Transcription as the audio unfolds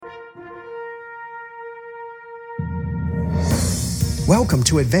Welcome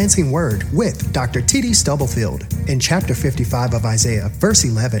to Advancing Word with Dr. T.D. Stubblefield. In chapter 55 of Isaiah, verse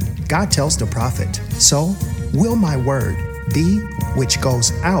 11, God tells the prophet, "So will my word be which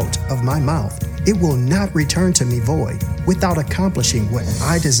goes out of my mouth. It will not return to me void, without accomplishing what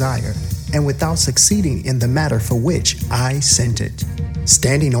I desire, and without succeeding in the matter for which I sent it."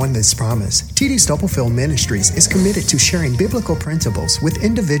 Standing on this promise, T.D. Stubblefield Ministries is committed to sharing biblical principles with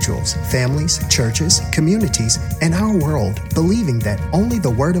individuals, families, churches, communities, and our world, believing that only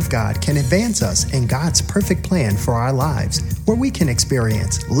the Word of God can advance us in God's perfect plan for our lives, where we can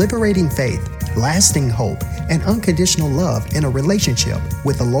experience liberating faith, lasting hope, and unconditional love in a relationship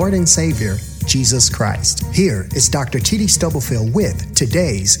with the Lord and Savior, Jesus Christ. Here is Dr. T.D. Stubblefield with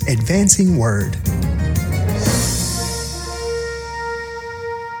today's Advancing Word.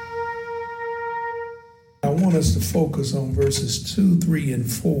 I want us to focus on verses 2, 3, and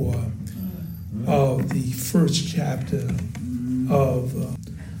 4 of the first chapter of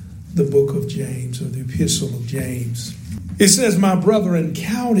the book of James, or the Epistle of James. It says, "My brethren,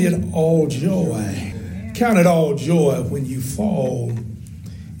 count it all joy. Count it all joy when you fall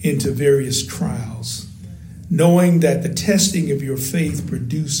into various trials, knowing that the testing of your faith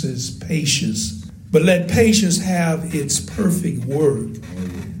produces patience. But let patience have its perfect work,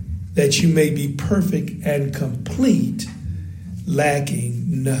 that you may be perfect and complete, lacking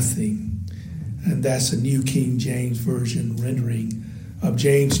nothing." And that's a New King James Version rendering of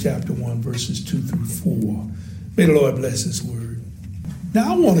James chapter 1, verses 2 through 4. May the Lord bless His word.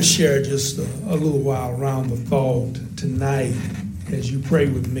 Now I want to share just a little while around the thought tonight as you pray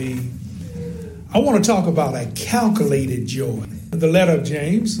with me. I want to talk about a calculated joy. The letter of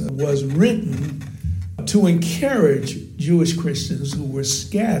James was written to encourage Jewish Christians who were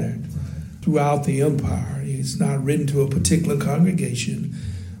scattered throughout the empire. It's not written to a particular congregation,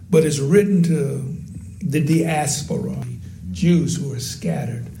 but it's written to the diaspora, Jews who were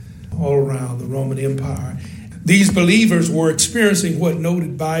scattered all around the Roman Empire. These believers were experiencing what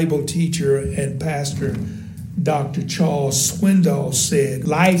noted Bible teacher and pastor Dr. Charles Swindoll said,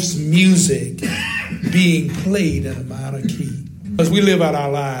 life's music being played in a minor key. As we live out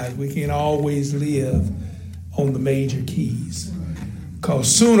our lives, we can't always live on the major keys, because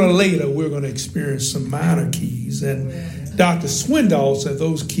sooner or later we're going to experience some minor keys. And Dr. Swindoll said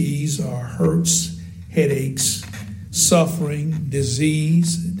those keys are hurts, headaches, suffering,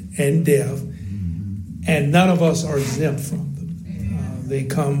 disease, and death, and none of us are exempt from them. They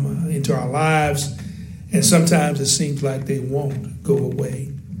come into our lives, and sometimes it seems like they won't go away.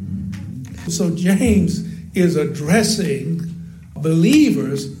 So James is addressing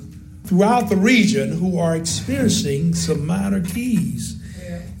believers throughout the region who are experiencing some minor keys.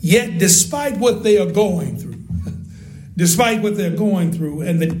 Yet despite what they are going through,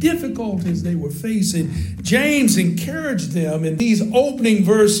 and the difficulties they were facing, James encouraged them in these opening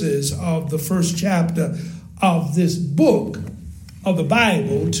verses of the first chapter of this book of the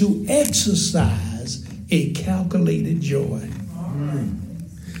Bible to exercise a calculated joy.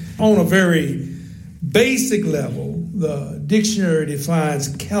 On a very basic level, the dictionary defines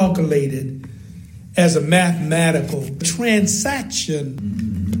calculated as a mathematical transaction.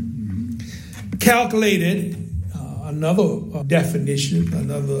 Calculated, another definition,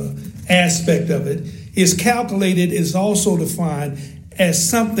 another aspect of it, is calculated is also defined as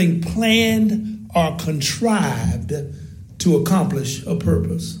something planned or contrived to accomplish a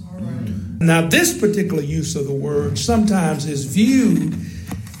purpose. Now, this particular use of the word sometimes is viewed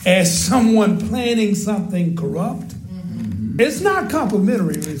as someone planning something corrupt. It's not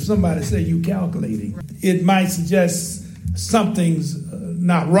complimentary if somebody say you calculating. It might suggest something's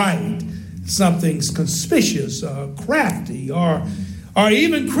not right, something's conspicuous, crafty, or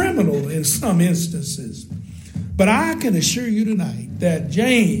even criminal in some instances. But I can assure you tonight that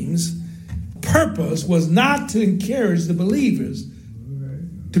James' purpose was not to encourage the believers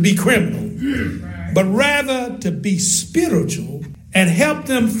to be criminal, but rather to be spiritual and help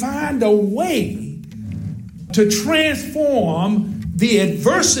them find a way to transform the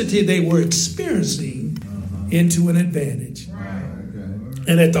adversity they were experiencing into an advantage.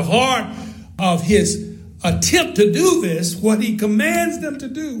 And at the heart of his attempt to do this, what he commands them to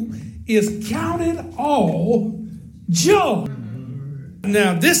do is count it all joy.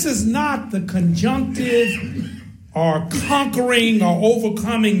 Now, this is not the conjunctive or conquering or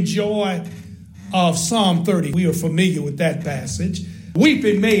overcoming joy of Psalm 30. We are familiar with that passage.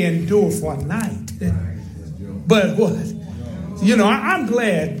 Weeping may endure for a night, but what? I'm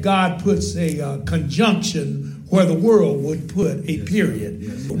glad God puts a conjunction where the world would put a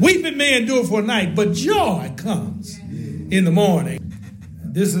period. Weeping may endure for a night, but joy comes in the morning.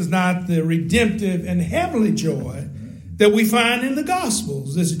 This is not the redemptive and heavenly joy that we find in the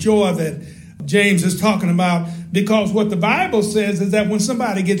Gospels, this joy that James is talking about, because what the Bible says is that when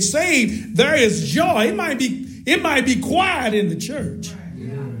somebody gets saved, there is joy. It might be quiet in the church,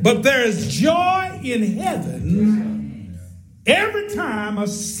 but there is joy in heaven every time a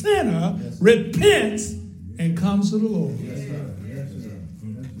sinner repents and comes to the Lord.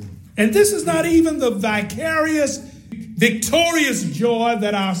 And this is not even the vicarious, victorious joy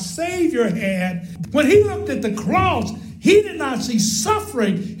that our Savior had. When he looked at the cross, he did not see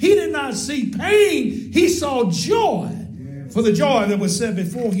suffering. He did not see pain. He saw joy. For the joy that was set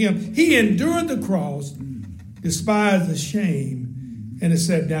before him, he endured the cross, despised the shame, and is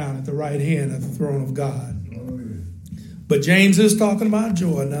set down at the right hand of the throne of God. But James is talking about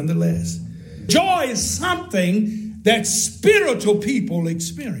joy nonetheless. Joy is something that spiritual people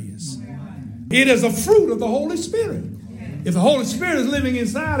experience. It is a fruit of the Holy Spirit. If the Holy Spirit is living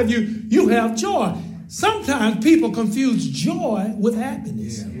inside of you, you have joy. Sometimes people confuse joy with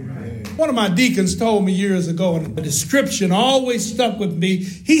happiness. One of my deacons told me years ago, and the description always stuck with me.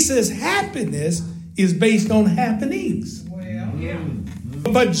 He says happiness is based on happenings.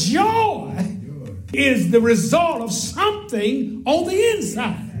 But joy is the result of something on the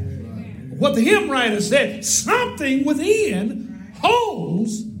inside. What the hymn writer said, something within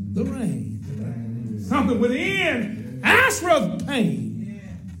holds the rain. Something within asks for pain.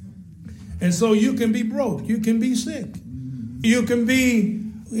 And so you can be broke. You can be sick. You can be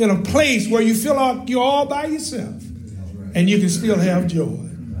in a place where you feel like you're all by yourself. And you can still have joy.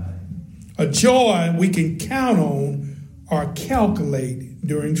 A joy we can count on or calculate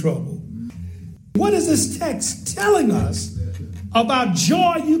during trouble. What is this text telling us about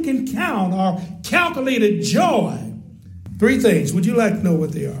joy you can count or calculated joy? 3 things. Would you like to know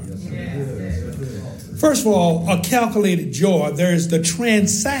what they are? First of all, a calculated joy, there's the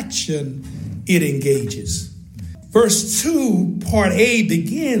transaction it engages. Verse 2, part A,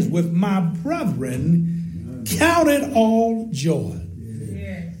 begins with, my brethren, count it all joy.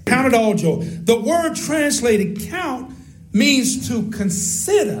 Count it all joy. The word translated count means to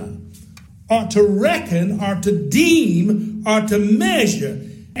consider or to reckon or to deem or to measure.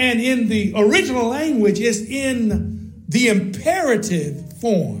 And in the original language, it's in the imperative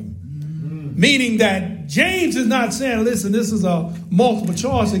form. Meaning that James is not saying, listen, this is a multiple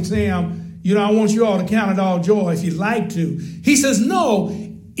choice exam. I want you all to count it all joy if you'd like to. He says, no,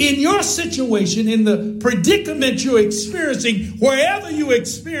 in your situation, in the predicament you're experiencing, wherever you're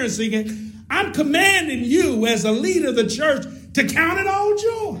experiencing it, I'm commanding you as a leader of the church to count it all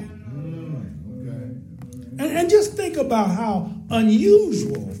joy. And just think about how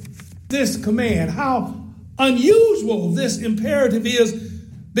unusual this command, how unusual this imperative is,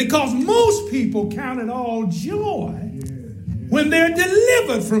 because most people count it all joy when they're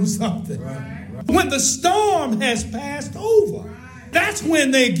delivered from something. When the storm has passed over, that's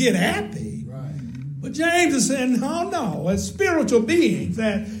when they get happy. But James is saying, no, as spiritual beings,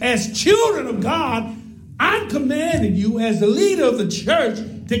 as children of God, I'm commanding you as the leader of the church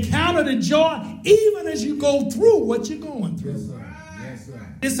to count it a joy even as you go through what you're going through.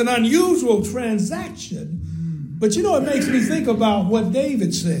 It's an unusual transaction. But it makes me think about what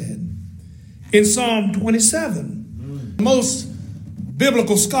David said in Psalm 27. Most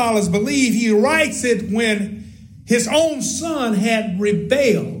biblical scholars believe he writes it when his own son had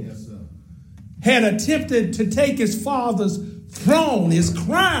rebelled, had attempted to take his father's throne, his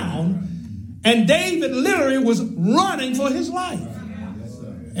crown, and David literally was running for his life.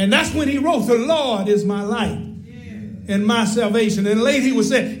 And that's when he wrote, the Lord is my light and my salvation. And later he would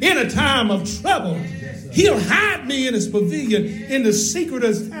say, in a time of trouble, he'll hide me in his pavilion, in the secret of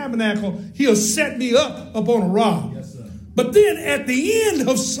his tabernacle. He'll set me up upon a rock. But then at the end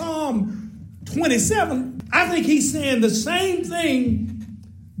of Psalm 27, I think he's saying the same thing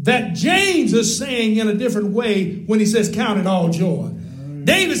that James is saying in a different way when he says, count it all joy.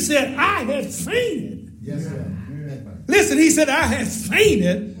 David said, I had fainted. Listen, he said, I had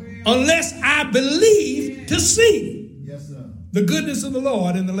fainted unless I believed to see the goodness of the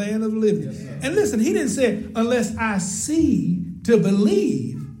Lord in the land of the living. And listen, he didn't say, unless I see to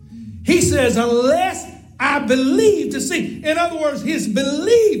believe. He says, unless I believe to see. In other words, his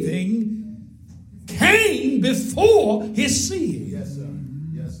believing came before his seeing.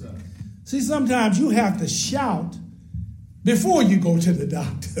 See, sometimes you have to shout before you go to the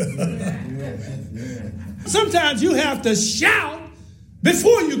doctor. Sometimes you have to shout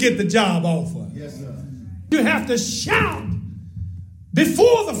before you get the job offer. You have to shout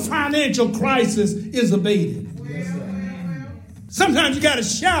before the financial crisis is abated. Sometimes you got to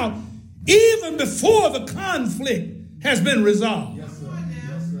shout even before the conflict has been resolved.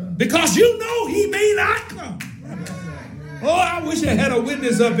 Because you know he may not come. Oh, I wish I had a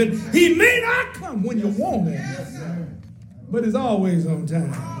witness up and he may not come when you want him, but he's always on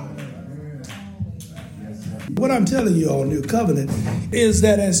time. What I'm telling you all, New Covenant, is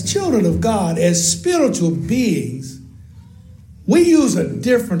that as children of God, as spiritual beings, we use a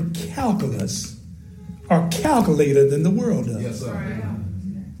different calculus or calculator than the world does. Yes, sir.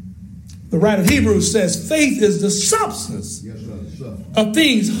 The writer of Hebrews says faith is the substance of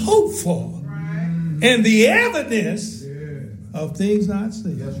things hoped for and the evidence of things not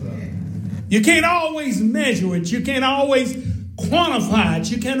seen. Yes, sir. You can't always measure it. You can't always quantify it.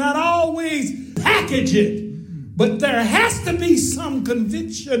 You cannot always package it. But there has to be some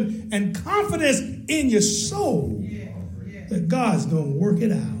conviction and confidence in your soul that God's going to work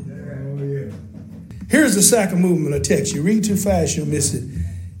it out. Here's the second movement of text. You read too fast, you'll miss it.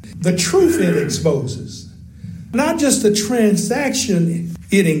 The truth it exposes. Not just the transaction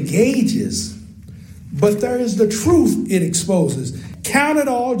it engages, but there is the truth it exposes. Count it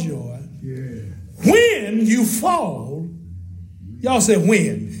all joy. When you fall, y'all say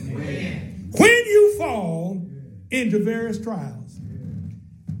when. When you fall into various trials.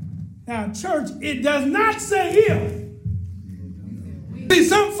 Now, church, it does not say if. See,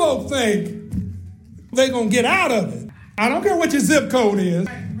 some folk think they're going to get out of it. I don't care what your zip code is,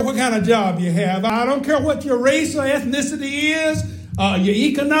 what kind of job you have. I don't care what your race or ethnicity is, your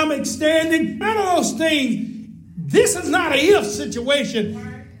economic standing. None of those things. This is not an if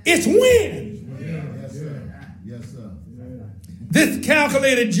situation. It's when. Yes, sir. Yes, sir. This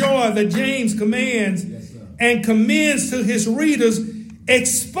calculated joy that James commands and commends to his readers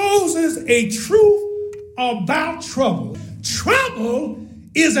exposes a truth about trouble. Trouble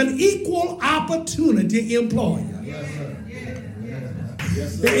is an equal opportunity employer. Yes, sir.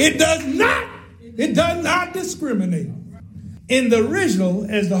 Yes, sir. It does not discriminate. In the original,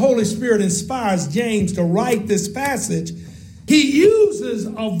 as the Holy Spirit inspires James to write this passage, he uses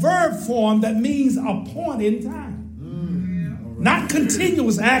a verb form that means a point in time. Not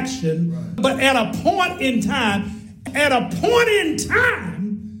continuous action, but at a point in time. At a point in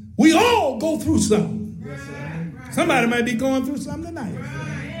time, we all go through something. Somebody might be going through something tonight.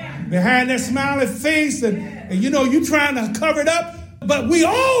 Behind that smiling face, and you know, you're trying to cover it up, but we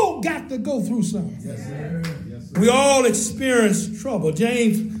all got to go through something. Yes, sir. We all experience trouble.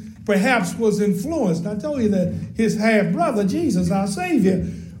 James perhaps was influenced. I told you that his half-brother, Jesus, our Savior,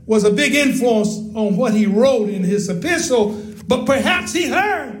 was a big influence on what he wrote in his epistle. But perhaps he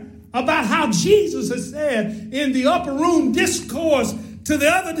heard about how Jesus had said in the upper room discourse to the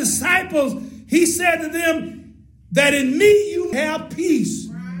other disciples, he said to them that in me you have peace.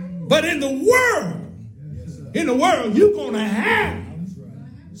 But in the world, you're going to have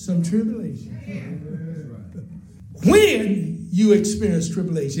some tribulation. When you experience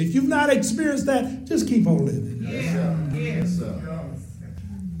tribulation. If you've not experienced that, just keep on living. Yes, sir.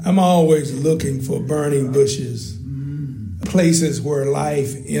 I'm always looking for burning bushes, places where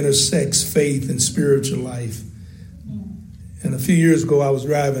life intersects faith and spiritual life. And a few years ago, I was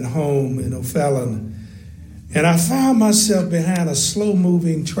driving home in O'Fallon, and I found myself behind a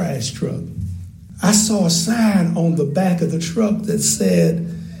slow-moving trash truck. I saw a sign on the back of the truck that said,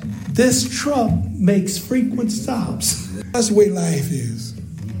 "This truck makes frequent stops." That's the way life is.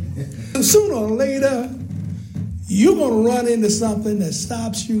 Sooner or later, you're going to run into something that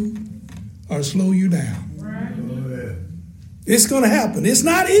stops you or slow you down. It's going to happen. It's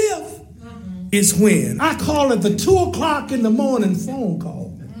not if, it's when. I call it the 2:00 in the morning phone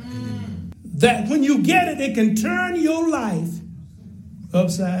call. That when you get it, it can turn your life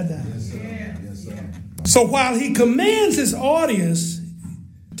upside down. Yes, sir. Yes, sir. So while he commands his audience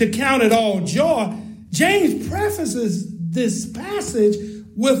to count it all joy, James prefaces this passage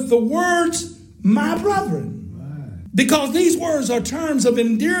with the words, "my brethren." Because these words are terms of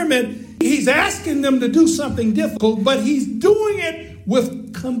endearment. He's asking them to do something difficult, but he's doing it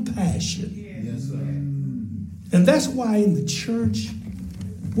with compassion. Yes, sir. And that's why in the church,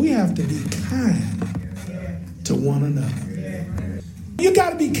 we have to be kind to one another. You got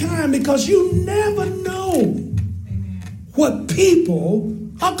to be kind because you never know what people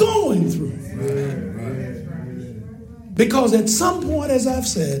are going through. Because at some point, as I've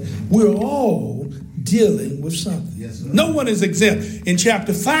said, we're all dealing with something. Yes, no one is exempt. In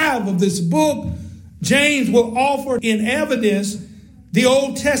chapter 5 of this book, James will offer in evidence the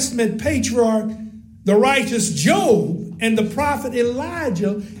Old Testament patriarch, the righteous Job, and the prophet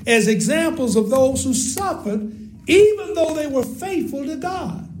Elijah as examples of those who suffered even though they were faithful to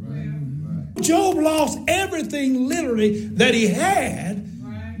God. Right. Job lost everything literally that he had,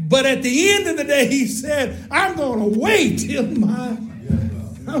 but at the end of the day he said, I'm going to wait till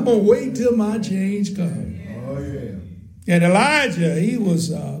my change comes. Oh, yeah. And Elijah, he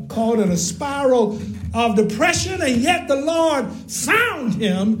was caught in a spiral of depression, and yet the Lord found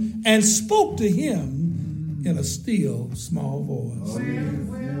him and spoke to him in a still small voice.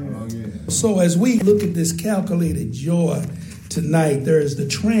 So as we look at this calculated joy tonight, there is the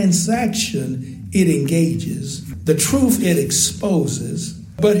transaction it engages, the truth it exposes,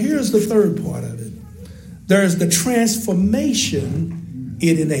 but here's the third part of it. There's the transformation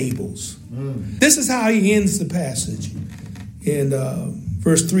it enables. This is how he ends the passage in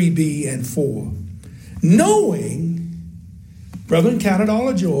verse 3b and 4. Knowing, brethren, count it all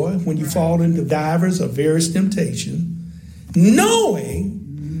a joy when you fall into divers of various temptation, knowing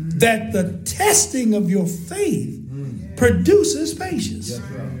that the testing of your faith produces patience.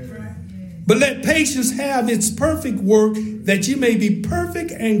 But let patience have its perfect work, that you may be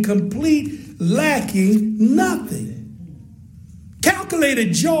perfect and complete, lacking nothing.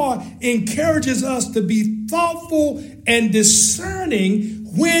 Calculated joy encourages us to be thoughtful and discerning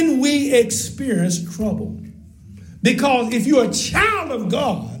when we experience trouble. Because if you're a child of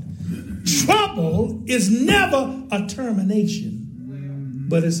God, trouble is never a termination,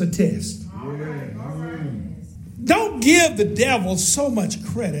 but it's a test. Don't give the devil so much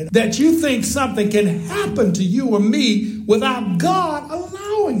credit that you think something can happen to you or me without God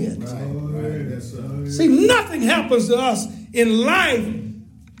allowing it. See, nothing happens to us in life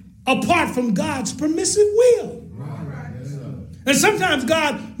apart from God's permissive will. And sometimes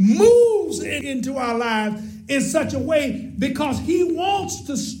God moves into our lives in such a way because he wants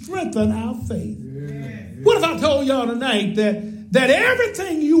to strengthen our faith. What if I told y'all tonight that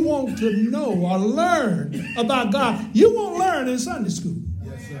everything you want to know or learn about God, you won't learn in Sunday school.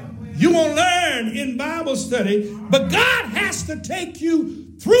 You won't learn in Bible study, but God has to take you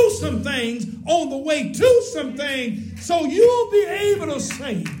through some things on the way to some things so you'll be able to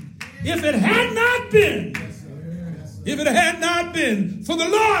say, if it had not been for the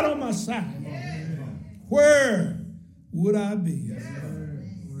Lord on my side, where would I be?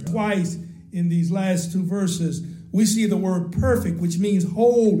 Twice in these last two verses, we see the word perfect, which means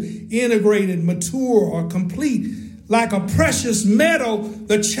whole, integrated, mature, or complete. Like a precious metal,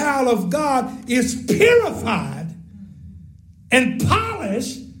 the child of God is purified and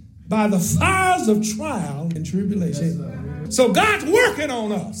polished by the fires of trial and tribulation. So God's working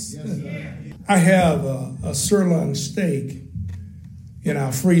on us. I have a sirloin steak in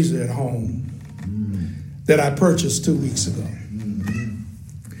our freezer at home that I purchased 2 weeks ago.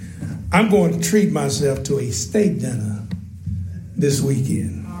 I'm going to treat myself to a steak dinner this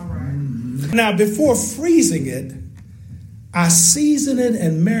weekend. Now, before freezing it, I seasoned it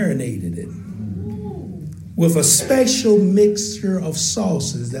and marinated it with a special mixture of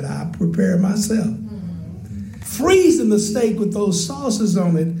sauces that I prepare myself. Freezing the steak with those sauces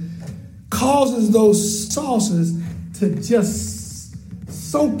on it causes those sauces to just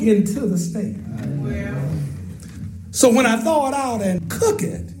soak into the steak. So when I thaw it out and cook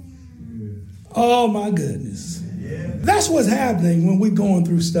it, oh my goodness. That's what's happening when we're going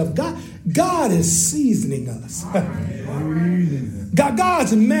through stuff. God is seasoning us.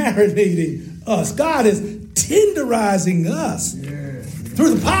 God's marinating us. God is tenderizing us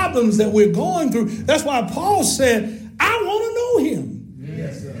through the problems that we're going through. That's why Paul said, I want to know him.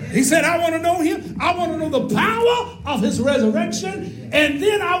 He said, I want to know him. I want to know the power of his resurrection. And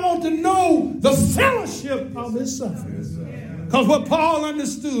then I want to know the fellowship of his suffering. Because what Paul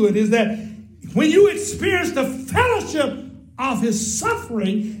understood is that when you experience the fellowship of his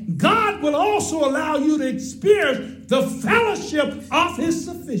suffering, God will also allow you to experience the fellowship of his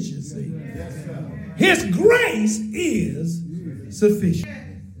sufficiency. His grace is sufficient.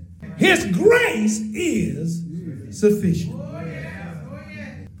 His grace is sufficient.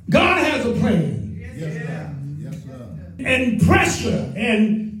 God has a plan. And pressure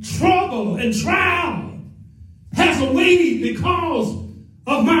and trouble and trial has a way because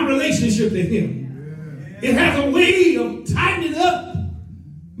of my relationship to him. It has a way of tightening up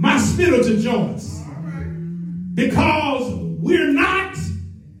my spiritual joints. Because we're not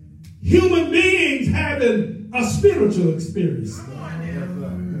human beings having a spiritual experience.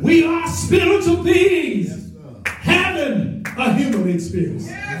 We are spiritual beings having a human experience.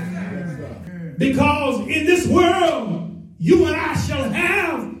 Because in this world, you and I shall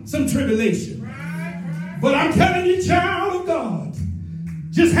have some tribulation. But I'm telling you, child of God,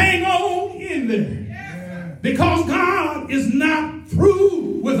 just hang on in there. Because God is not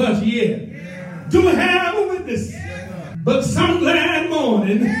through with us yet. Do we have a witness? But some glad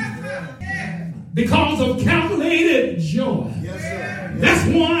morning, because of calculated joy. That's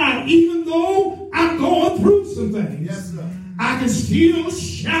why, even though I'm going through some things, I can still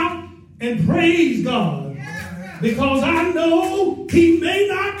shout and praise God Because I know he may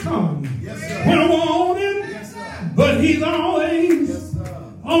not come when I want him, but he's always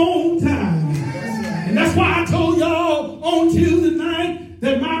on time. And that's why I told y'all on Tuesday night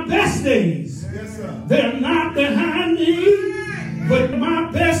that my best days, they're not behind me, but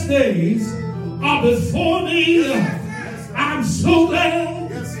my best days are before me. I'm so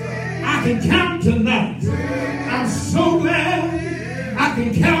glad I can count tonight. I'm so glad I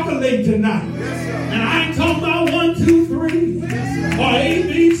can calculate tonight. And I ain't talking about 1, 2, 3 or A,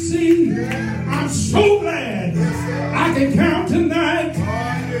 B, C. I'm so glad I can count tonight.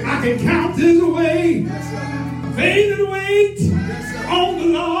 I can count this way. Faith and wait on the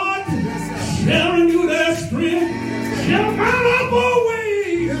Lord, sharing you their strength. Shall mount up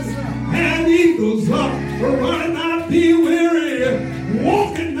always, and eagles up, running not be weary,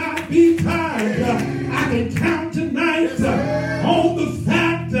 walking not be tired. I can count tonight on the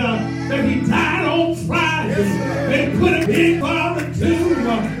fact that he died on Friday. They put him in by the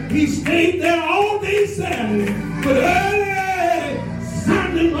tomb. He stayed there all day Saturday, but early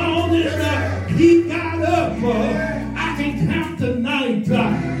Sunday morning he got up. I can count tonight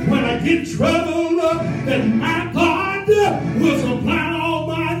when I get trouble that my God will supply all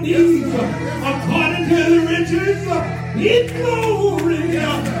my needs according to the riches in glory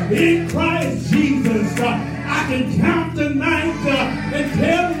in Christ Jesus. I can count tonight and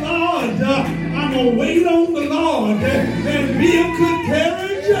tell the Lord I'm going to wait on the Lord and be of good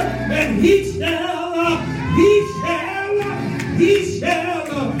courage, and he shall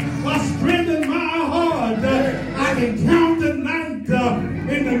strengthen my heart. I can count tonight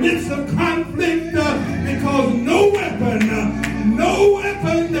in the midst of conflict because no weapon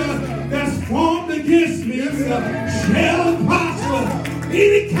that's formed against me shall prosper.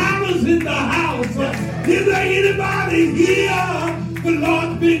 Any cowards in the house? Is there anybody here the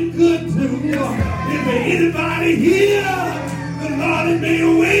Lord's been good to? Is there anybody here the Lord has made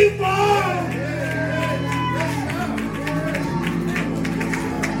a way for?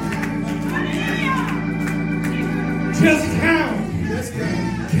 Just count.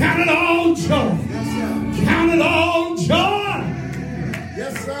 Count it all joy. Count it all joy.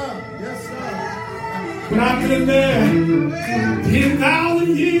 Yes, sir. Yes, sir. When I've been there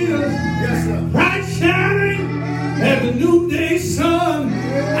 10,000 years, Yes, sir. bright shining as the noonday sun,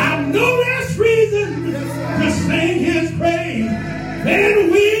 I know there's reason to sing his praise.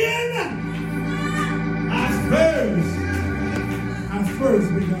 And when I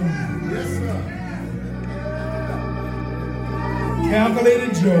first begun. Yes, sir.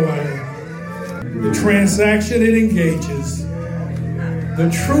 Calculated joy, the transaction it engages, the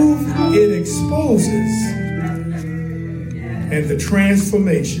truth it exposes, and the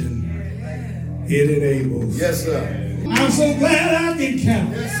transformation it enables. Yes, sir. I'm so glad I can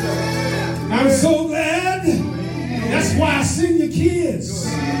count. Yes, sir. I'm so glad. That's why I send your kids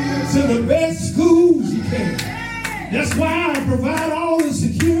to the best schools you can. That's why I provide all the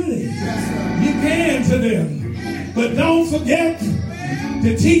security you can to them. But don't forget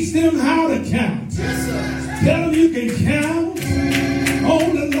to teach them how to count. Tell them you can count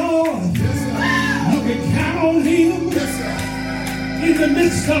on the Lord. You can count on him in the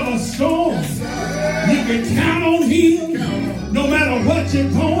midst of a storm. You can count on him no matter what you're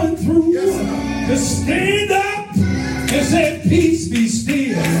going through. To stand up and say, peace be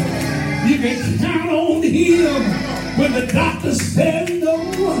still. You can count on him when the doctor said no.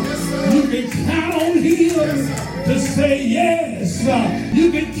 You can count on him to say yes.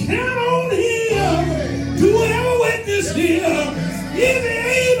 You can count on him to whoever witnessed him. Is he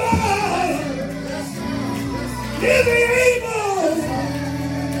able? Is he able?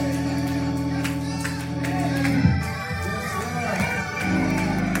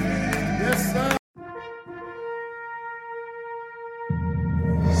 Yes, sir.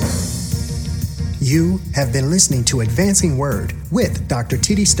 You have been listening to Advancing Word with Dr.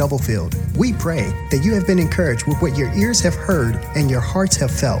 T.D. Stubblefield. We pray that you have been encouraged with what your ears have heard and your hearts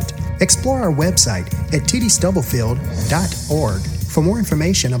have felt. Explore our website at tdstubblefield.org for more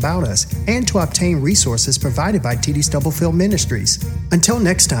information about us and to obtain resources provided by T.D. Stubblefield Ministries. Until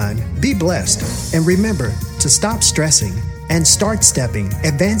next time, be blessed and remember to stop stressing and start stepping,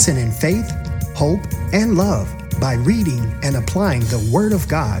 advancing in faith, hope, and love by reading and applying the Word of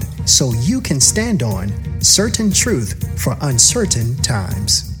God so you can stand on certain truth for uncertain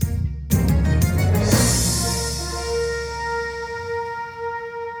times.